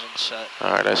 3,000 set.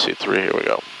 All right, I see 3. Here we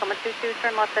go. Tacoma 22,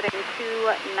 turn left heading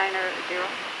 290.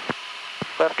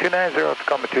 Left 290,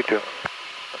 Tacoma 22.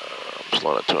 I'm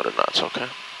slowing at 200 knots, okay.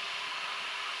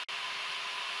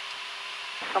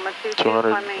 Tacoma 22,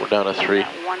 200, we're down to 3.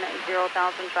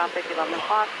 10,000 traffic, 11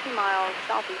 o'clock, 2 miles,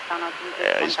 southeast on altitude.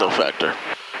 Yeah, he's no factor.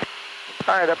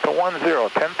 All right, up to 10,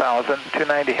 10,000,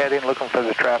 290 heading, looking for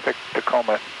the traffic,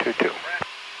 Tacoma 22.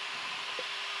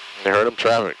 You heard him,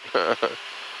 traffic. Presidential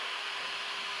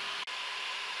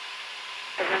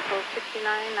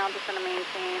 69, now descend to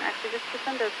maintain, actually just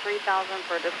descend to 3,000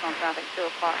 for additional traffic, 2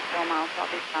 o'clock, 4 miles,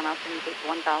 southeast on altitude, take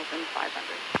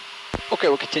 1,500. Okay,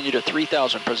 we'll continue to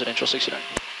 3,000, Presidential 69.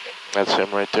 That's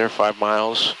him right there, 5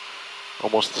 miles,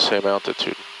 almost the same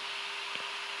altitude.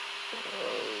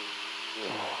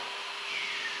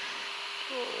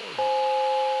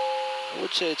 I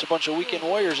would say it's a bunch of weekend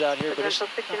warriors out here, but it's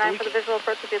 69 for the visual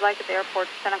approach if you'd like at the airport,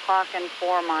 10 o'clock and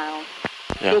 4 miles.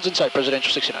 Yeah. Fields in sight,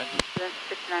 Presidential 69. Presidential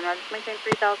 69, Roger. Maintain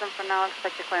 3,000 for now.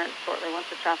 Expect your clearance shortly once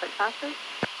the traffic passes.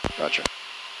 Roger.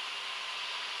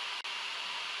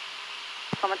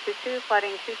 Coma 22,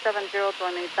 flighting 270,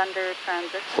 join the Thunder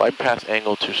transition. Flight path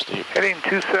angle too steep. Heading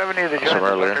 270, the join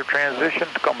the Thunder transition,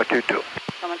 Coma 22.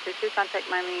 Coma 22, contact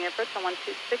Miami Airport on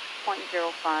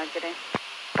 126.05, good day.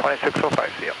 2605,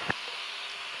 see you.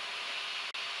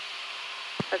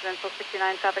 Presidential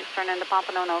 69, traffic turn into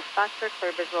Pompano, no factor,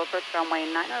 clear visual approach runway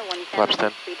 90, Flaps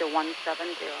 10. speed to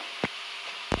 170.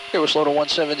 Okay, we're slow to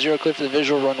 170, clear for the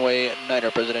visual runway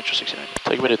 90, Presidential 69.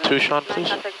 Take me to 2, Sean, please.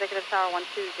 Contact Executive Tower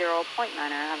 120.9,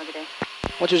 have a good day.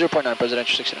 120.9,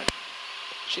 Presidential 69.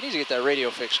 She needs to get that radio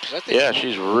fixed, because I think... Yeah,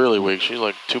 she's really weak. She's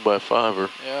like 2x5 or...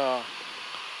 Yeah.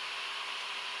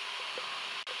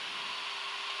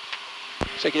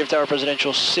 Executive Tower,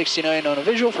 Presidential 69 on a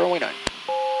visual for runway 9.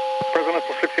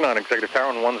 Presidential 69, Executive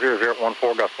Tower,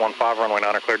 10014, gust 15, runway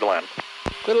 9 are cleared to land.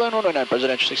 Cleared to land, runway 9,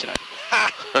 Presidential 69.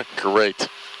 Great.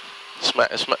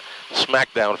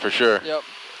 Smackdown for sure. Yep.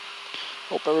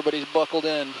 Hope everybody's buckled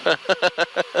in.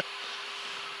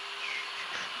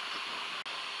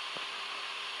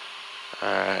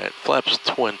 Alright, flaps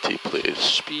 20, please.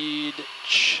 Speed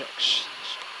checks.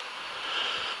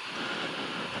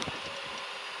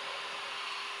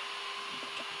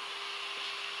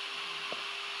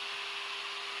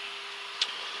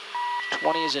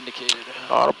 $20 is indicated.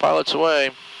 Autopilot's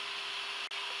away.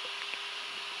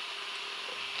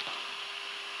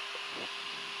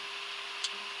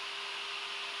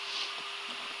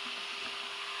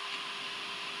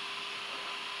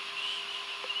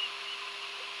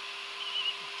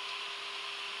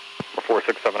 For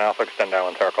 467 Alpha, extend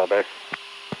downwind, tower call base.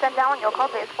 Extend downwind, you'll call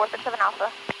base 467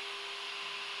 Alpha.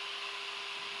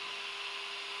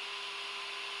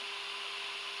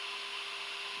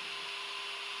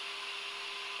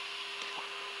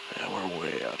 Yeah, we're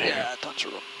way out here. Yeah, tons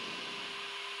of room.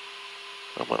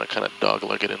 I'm gonna kind of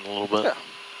dog-leg it in a little bit. Yeah.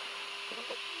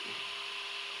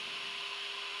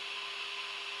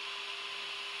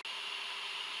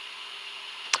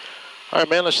 All right,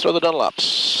 man, let's throw the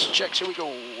Dunlops. Checks, here we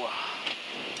go.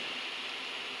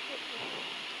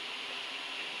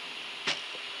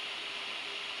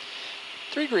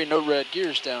 Three green, no red,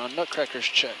 gears down, nutcrackers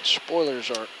checked, spoilers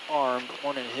are armed,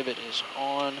 one inhibit is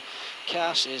on,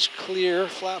 CAS is clear,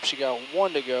 flaps you got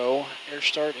 1 to go, air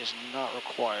start is not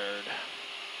required.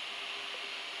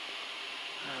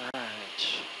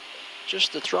 Alright,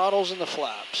 just the throttles and the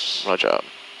flaps. Roger.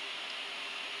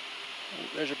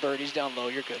 Ooh, there's a bird, he's down low,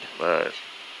 you're good. All right.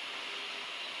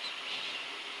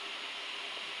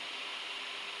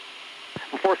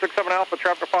 From 467 Alpha,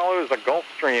 traffic follows a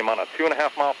Gulfstream on a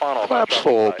 2.5 mile final. Flaps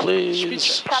full, please.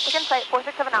 Traffic in sight,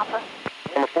 467 Alpha.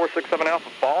 Number 467 Alpha,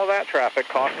 follow that traffic,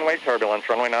 caution wake turbulence,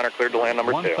 runway 9 are cleared to land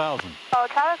number 2. 1,000. Oh,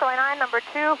 traffic runway 9, number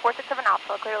 2, 467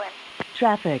 Alpha, clear to land.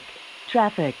 Traffic,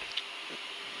 traffic.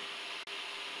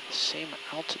 Same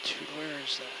altitude, where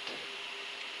is that?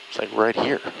 It's like right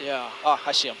here. Yeah,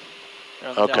 I see him.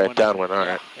 Okay, downwind, all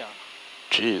right. Yeah.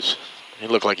 Jeez, he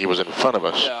looked like he was in front of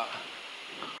us. Yeah.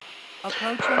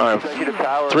 Approaching. All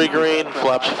right, 3 green,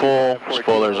 flaps full,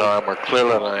 spoilers arm, we're clear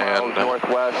to land.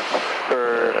 Northwest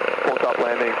for full top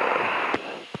landing.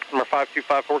 Number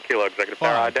 5254 Kilo, Executive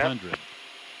Tower, ident.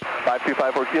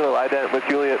 5254 Kilo, ident with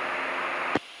Juliet.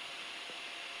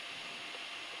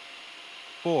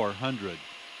 400.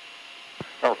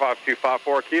 Number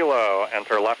 5254 Kilo,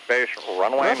 enter left base,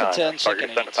 runway 9. 10, Start your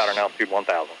descent to pattern altitude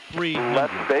 1000. 300.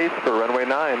 Left base for runway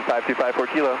 9, 5254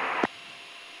 Kilo.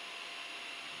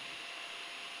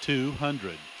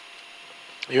 200.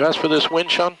 You asked for this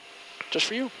wind, Sean? Just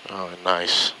for you. Oh,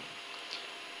 nice.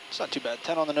 It's not too bad.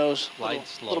 10 on the nose, a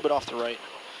little bit off the right.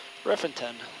 Ref and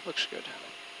 10, looks good.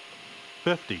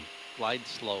 50. Glide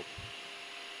slope.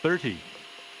 30.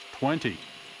 20.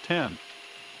 10.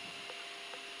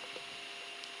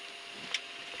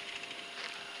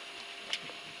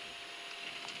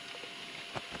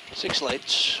 Six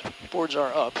lights, boards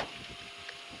are up,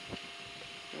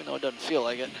 even though it doesn't feel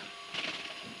like it.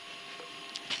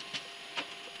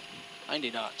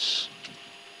 90 knots.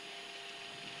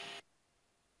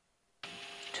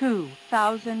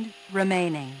 2,000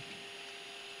 remaining.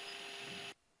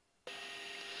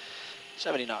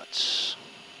 70 knots.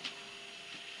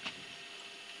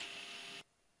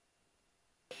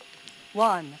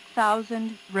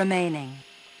 1,000 remaining.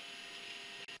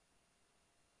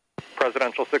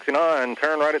 Presidential 69,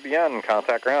 turn right at the end,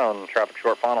 contact ground, traffic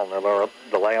short funnel, no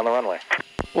delay on the runway.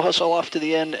 We'll hustle off to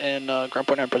the end and ground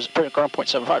point 9, ground point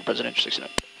 75, Presidential 69.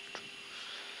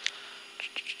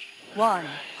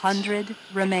 100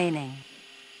 remaining.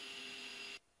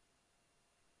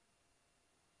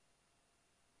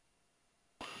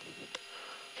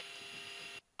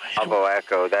 Bravo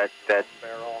Echo, that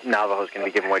Navajo's going to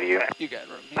be given way to you. You got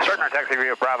it. Certain taxi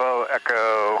via Bravo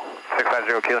Echo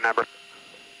 650 kilo number.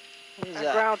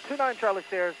 Ground 29 Charlie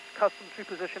Stairs, custom tree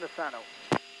position Asano.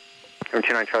 Room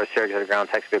 29 Charlie Stairs, get a ground,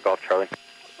 taxi via Golf Charlie.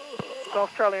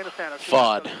 Golf Charlie and Asano.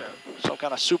 FOD. Some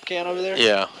kind of soup can over there?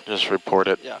 Yeah, just report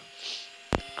it. Yeah.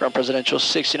 Ground Presidential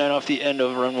 69 off the end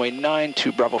of runway 9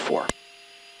 to Bravo 4.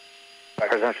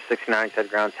 Presidential 69, set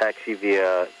ground taxi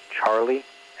via Charlie,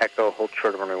 Echo, hold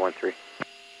short of runway 13.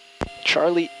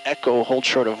 Charlie Echo, hold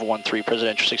short of 13,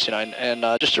 Presidential 69. And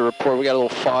just to report, we got a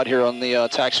little FOD here on the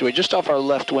taxiway, just off our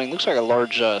left wing. Looks like a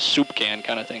large soup can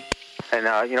kind of thing. And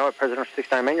you know what, Presidential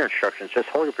 69, make your instructions. Just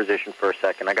hold your position for a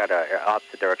second. I got a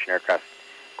opposite direction aircraft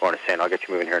going to San. I'll get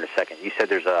you moving here in a second. You said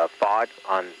there's a FOD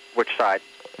on which side?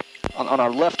 On our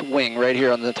left wing, right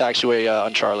here on the taxiway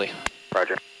on Charlie.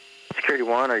 Roger. Security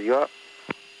 1, are you up?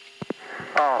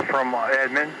 From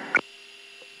Edmund.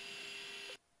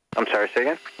 I'm sorry, say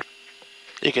again?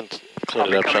 You can clean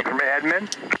it up, Sean. From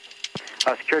Edmund.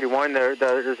 Security 1,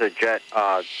 there's a jet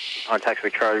on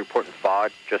taxiway Charlie reporting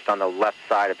FOD just on the left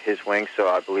side of his wing, so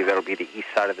I believe that'll be the east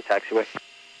side of the taxiway.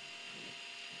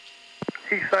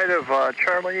 East side of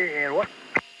Charlie and what?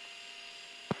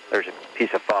 There's a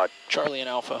piece of FOD. Charlie and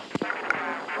Alpha.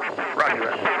 Roger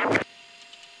that.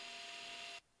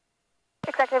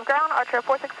 Executive ground, Archer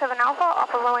 467 Alpha,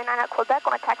 off of runway 9 at Quebec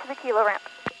on a taxi to Kilo ramp.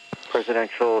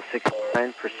 Presidential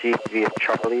 69, proceed via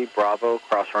Charlie, Bravo,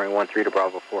 cross runway 13 to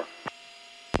Bravo 4.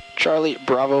 Charlie,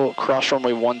 Bravo, cross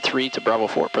runway 13 to Bravo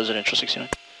 4, Presidential 69.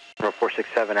 Runway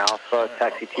 467 Alpha,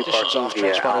 taxi 2 parking off,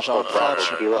 via transponders Alpha, on, Bravo, flaps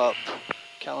Kilo. up,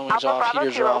 Callaway's off,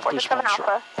 heaters are off, boost pumps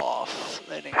are off,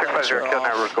 landing lights are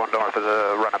off. Going north of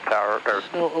the run-up tower.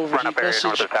 No overheat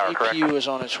message, EPU is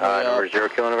on its way up. Number 0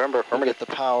 Kilo November, We'll get the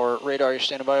power. Radar, you're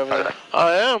standing by over there?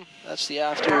 I am. That's the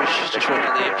afters, just waiting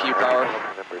on the APU power.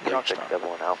 The aux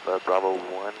power. Alpha, Bravo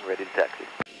 1, ready to taxi.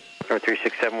 Number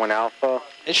 3671 Alpha.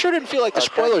 It sure didn't feel like the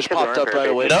spoilers popped up right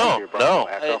away. No.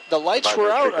 The lights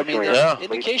were out. I mean, the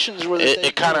indications were that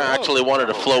it kind of actually wanted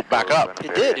to float back up.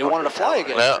 It did. It wanted to fly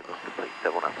again. Yeah.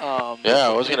 Yeah,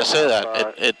 I was going to say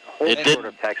that. It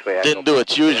didn't do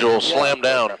its usual slam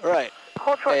down. Right.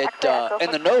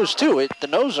 And the nose, too. The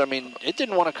nose, I mean, it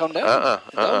didn't want to come down.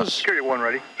 That was Security 1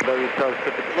 ready.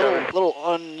 a little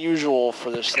unusual for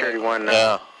this Security thing.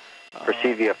 1,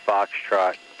 proceed via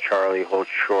Foxtrot, Charlie, hold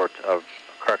short of,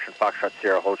 correction, Foxtrot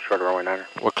Sierra, hold short of runway 9.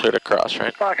 We're cleared across,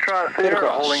 right? Foxtrot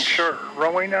Sierra, holding short,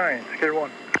 runway 9, Security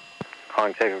 1.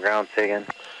 Calling take of ground, say again.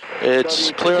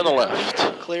 It's clear on the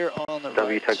left. Clear on the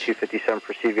W right. Tug 257,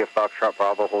 proceed via Foxtrot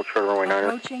Bravo, hold short of runway 9.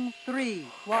 Approaching 3-1.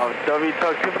 W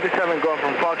Tug 257 going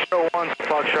from Foxtrot 1 to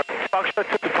Foxtrot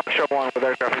 2 to Foxtrot 1 with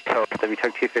air traffic code. W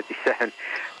Tug 257,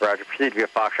 Roger, proceed via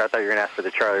Foxtrot. I thought you were going to ask for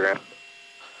the Charlie ramp.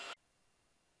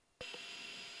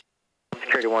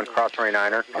 Security 1, cross runway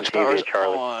 9er, continue via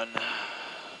Charlie. On.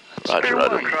 Roger,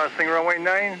 Roger. Crossing runway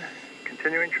 9,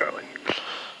 continuing Charlie.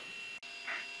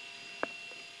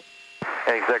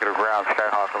 Executive ground,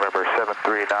 Skyhawk November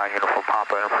 739, uniform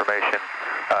Papa information.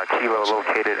 Kilo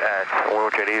located at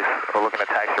Wheeljet East. We're looking at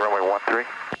taxi runway 13.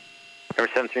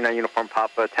 Number 739, uniform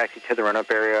Papa, taxi to the run-up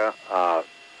area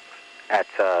at,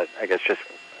 I guess, just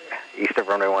east of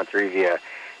runway 13 via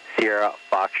Sierra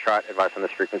Foxtrot. Advise on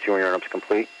this frequency when your run-up's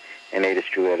complete. And ATIS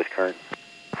Juliet is current.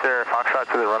 Sierra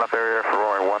Foxtrot to the run-up area for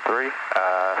runway 13.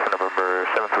 For November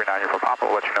 739, uniform Papa.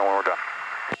 We'll let you know when we're done.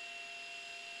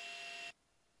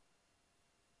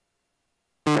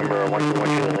 Number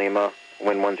 121 Lima,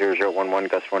 wind 10011,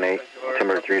 gust 18,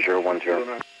 timber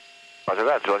 3010. Roger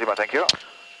that, Georgie, thank you.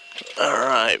 All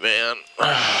right, man.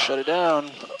 Shut it down.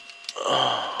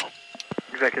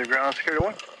 Executive ground, Security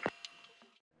 1.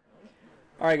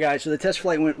 All right, guys. So the test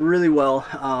flight went really well.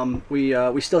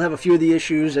 We still have a few of the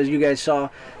issues, as you guys saw.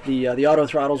 The auto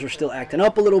throttles were still acting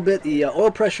up a little bit. The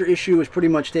oil pressure issue is pretty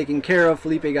much taken care of.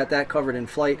 Felipe got that covered in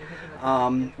flight.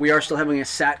 We are still having a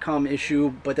SATCOM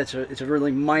issue, but it's a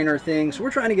really minor thing. So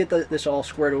we're trying to get this all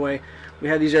squared away. We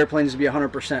have these airplanes to be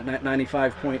 100%, not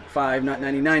 95.5, not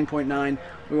 99.9.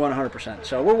 We want 100%.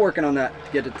 So we're working on that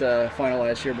to get it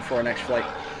finalized here before our next flight.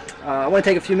 I want to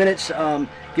take a few minutes,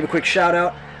 give a quick shout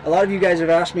out. A lot of you guys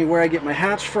have asked me where I get my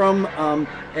hats from,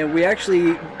 and we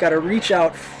actually got a reach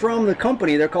out from the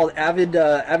company. They're called Avid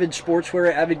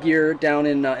Sportswear, Avid Gear, down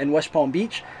in West Palm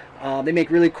Beach. They make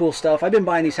really cool stuff. I've been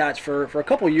buying these hats for a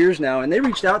couple years now, and they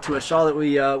reached out to us, saw that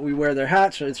we wear their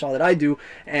hats, so they saw that I do,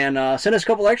 and sent us a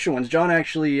couple extra ones. John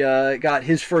actually got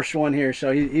his first one here,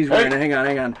 so he's wearing it.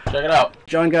 Hang on. Check it out.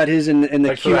 John got his in the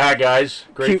Thanks cute, for the hat, guys.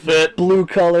 Great cute fit. Blue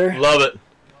color. Love it.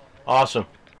 Awesome.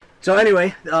 So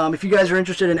anyway, if you guys are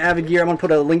interested in Avid gear, I'm going to put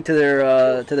a link to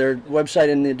their website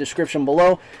in the description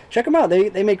below. Check them out.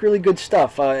 They make really good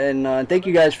stuff. And thank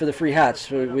you guys for the free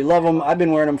hats. We love them. I've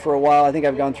been wearing them for a while. I think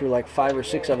I've gone through like 5 or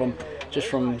 6 of them just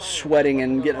from sweating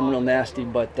and getting them real nasty.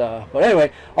 But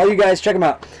anyway, all you guys, check them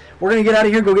out. We're going to get out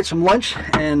of here, go get some lunch,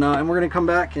 and we're going to come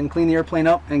back and clean the airplane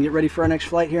up and get ready for our next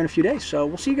flight here in a few days. So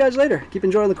we'll see you guys later. Keep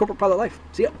enjoying the corporate pilot life.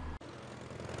 See ya.